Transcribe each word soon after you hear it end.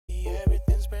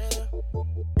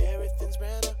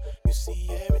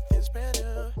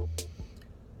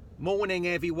Morning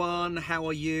everyone, how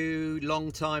are you?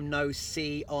 Long time no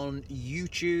see on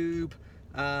YouTube.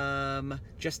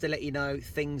 Just to let you know,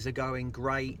 things are going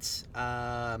great.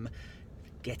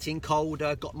 Getting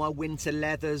colder, got my winter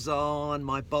leathers on,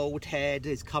 my bald head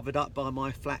is covered up by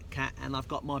my flat cap, and I've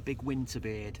got my big winter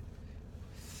beard.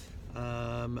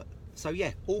 So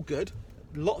yeah, all good.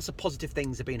 Lots of positive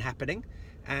things have been happening,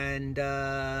 and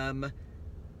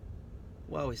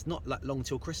well, it's not that long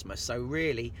till Christmas, so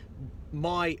really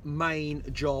my main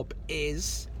job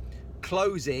is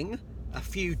closing a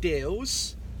few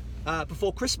deals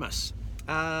before Christmas,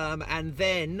 and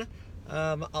then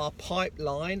our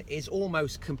pipeline is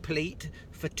almost complete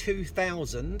for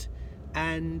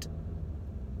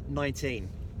 2019.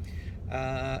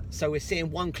 So we're seeing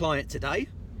one client today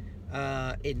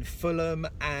in Fulham,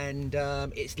 and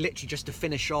it's literally just to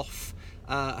finish off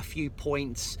a few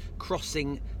points,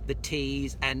 crossing the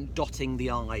T's and dotting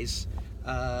the I's,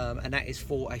 and that is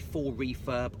for a full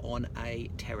refurb on a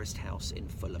terraced house in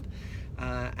Fulham.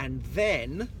 And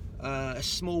then a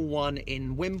small one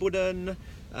in Wimbledon,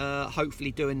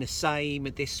 hopefully doing the same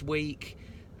this week.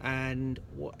 And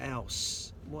what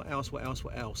else?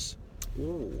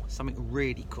 Ooh, something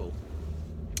really cool.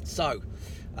 So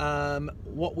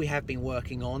what we have been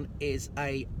working on is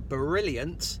a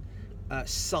brilliant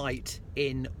site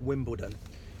in Wimbledon,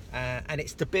 and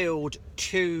it's to build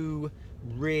two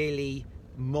really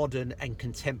modern and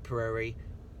contemporary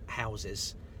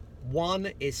houses.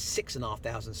 One is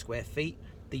 6,500 square feet,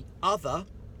 the other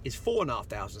is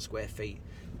 4,500 square feet.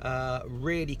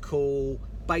 Really cool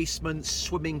basements,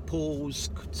 swimming pools,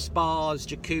 spas,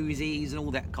 jacuzzis and all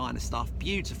that kind of stuff.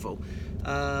 Beautiful.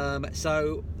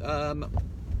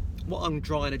 What I'm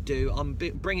trying to do, I'm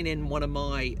bringing in one of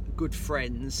my good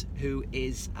friends who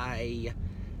is a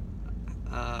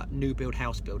new build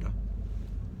house builder.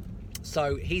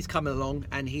 So he's coming along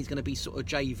and he's going to be sort of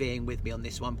JVing with me on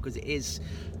this one, because it is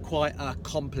quite a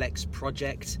complex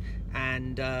project,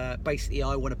 and basically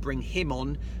I want to bring him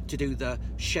on to do the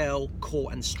shell,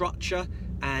 core and structure,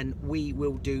 and we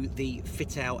will do the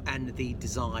fit out and the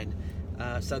design.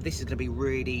 So this is going to be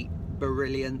really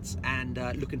brilliant, and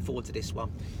looking forward to this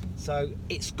one. So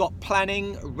it's got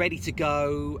planning ready to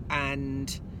go,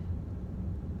 and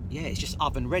yeah, it's just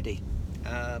oven ready.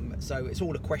 So it's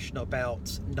all a question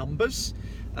about numbers,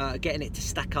 getting it to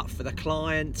stack up for the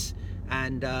client,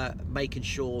 and making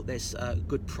sure there's a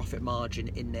good profit margin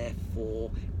in there for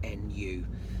NU.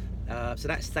 So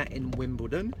that's that in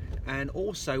Wimbledon, and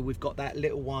also we've got that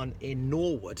little one in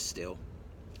Norwood still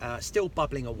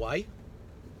bubbling away.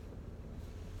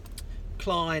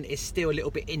 Client is still a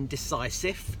little bit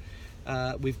indecisive.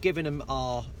 We've given them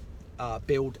our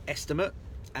build estimate,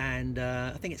 and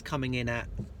I think it's coming in at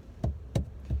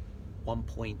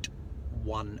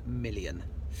 1.1 million.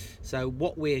 So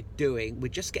what we're doing, we're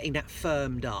just getting that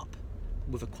firmed up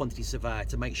with a quantity surveyor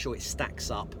to make sure it stacks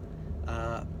up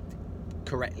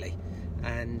correctly,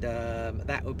 and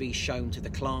that will be shown to the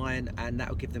client, and that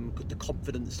will give them the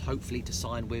confidence hopefully to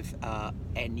sign with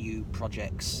NU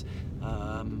projects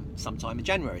sometime in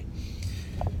January.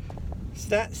 So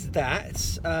that's that.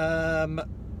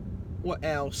 What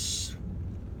else?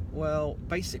 Well,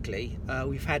 basically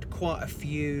we've had quite a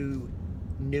few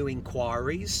new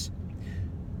inquiries.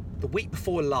 The week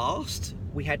before last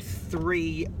we had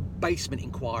 3 basement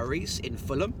inquiries in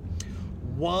Fulham.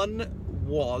 One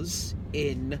was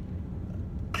in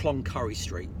Cloncurry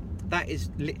Street. That is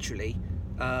literally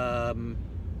 10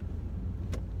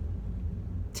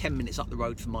 minutes up the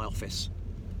road from my office.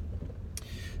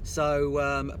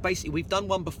 So basically we've done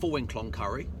one before in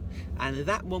Cloncurry, and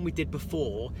that one we did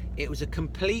before, it was a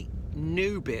complete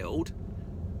new build,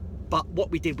 but what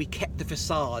we did, we kept the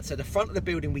facade. So the front of the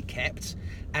building we kept,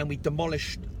 and we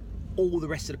demolished all the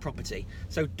rest of the property.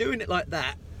 So doing it like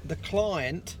that, the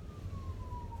client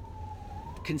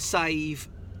can save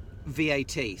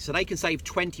VAT. So they can save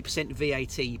 20%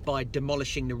 VAT by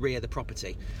demolishing the rear of the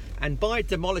property. And by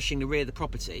demolishing the rear of the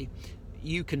property,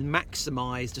 you can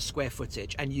maximize the square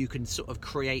footage, and you can sort of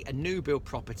create a new build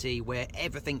property where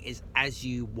everything is as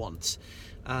you want.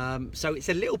 So it's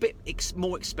a little bit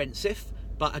more expensive,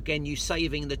 but again, you're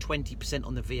saving the 20%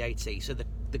 on the VAT. So the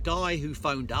guy who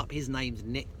phoned up, his name's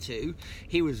Nick too,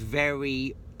 he was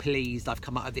very pleased I've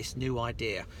come out of this new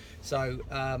idea. So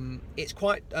it's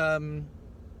quite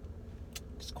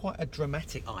a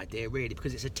dramatic idea really,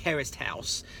 because it's a terraced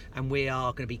house and we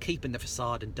are going to be keeping the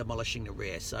facade and demolishing the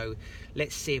rear. So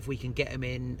let's see if we can get them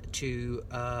in to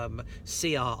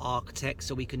see our architect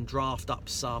so we can draft up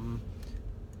some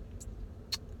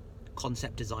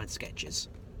concept design sketches.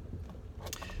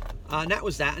 And that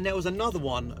was that. And there was another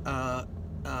one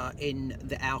in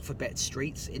the Alphabet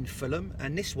Streets in Fulham,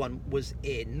 and this one was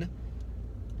in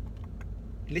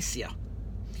Lycia.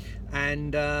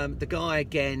 And the guy,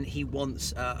 again, he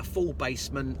wants a full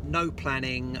basement, no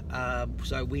planning,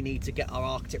 so we need to get our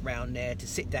architect round there to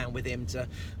sit down with him to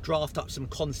draft up some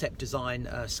concept design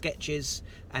sketches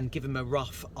and give him a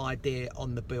rough idea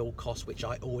on the build cost, which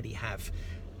I already have.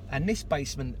 And this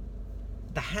basement,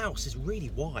 the house is really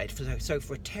wide, so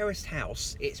for a terraced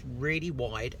house, it's really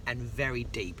wide and very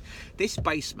deep. This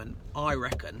basement, I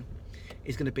reckon,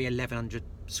 is going to be 1,100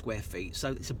 square feet,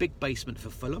 so it's a big basement for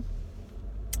Fulham.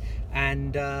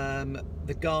 And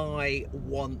the guy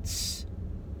wants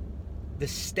the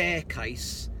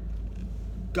staircase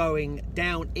going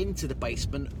down into the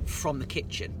basement from the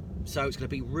kitchen. So it's going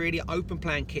to be really open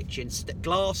plan kitchen,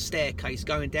 glass staircase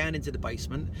going down into the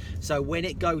basement. So when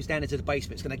it goes down into the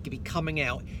basement, it's going to be coming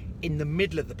out in the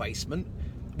middle of the basement,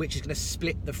 which is going to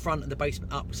split the front of the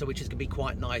basement up, so which is going to be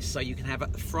quite nice. So you can have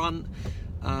at the front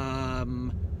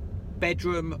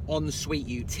bedroom, ensuite,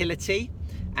 utility,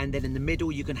 and then in the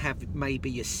middle you can have maybe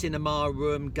your cinema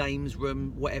room, games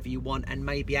room, whatever you want, and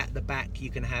maybe at the back you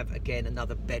can have again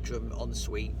another bedroom,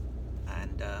 ensuite,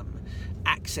 and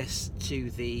access to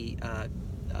the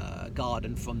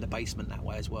garden from the basement that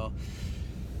way as well.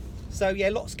 So yeah,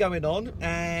 lots going on,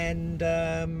 and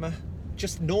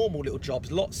just normal little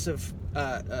jobs, lots of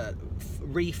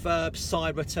refurbs,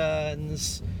 side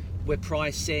returns. We're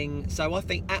pricing, so I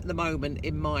think at the moment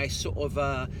in my sort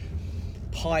of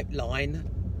pipeline,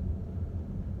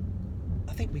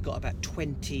 I think we've got about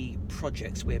 20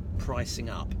 projects we're pricing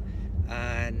up,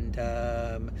 and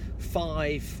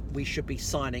 5 we should be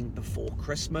signing before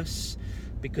Christmas,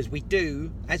 because we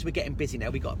do, as we're getting busy now,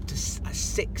 we got up to a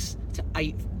 6 to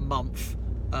 8 month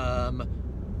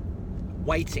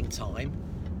waiting time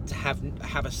to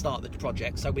have a start the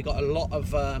project. So we got a lot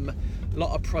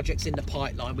of projects in the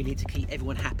pipeline. We need to keep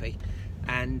everyone happy,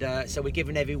 and so we're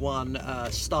giving everyone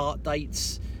start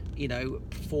dates, you know,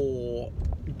 for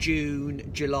June,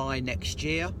 July next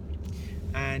year,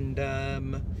 and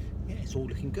yeah, it's all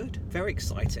looking good, very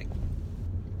exciting.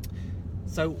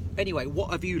 So anyway,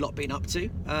 what have you lot been up to?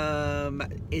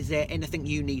 Is there anything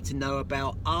you need to know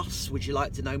about us? Would you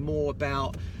like to know more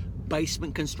about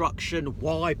basement construction?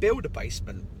 Why build a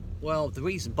basement? Well, the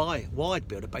reason why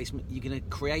build a basement, you're going to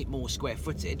create more square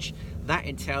footage. That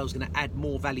entails going to add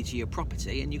more value to your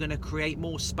property, and you're going to create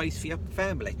more space for your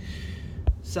family.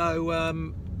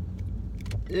 So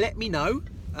let me know,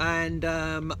 and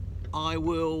I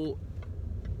will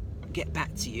get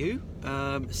back to you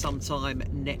sometime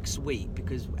next week,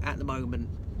 because at the moment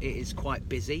it is quite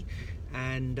busy,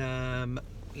 and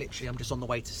literally I'm just on the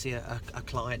way to see a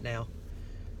client now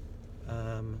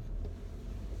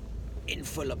in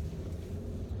Fulham.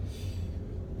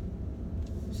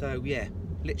 So yeah,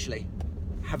 literally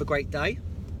have a great day,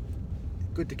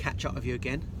 good to catch up with you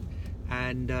again,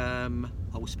 and I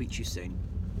will speak to you soon.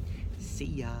 See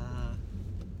ya.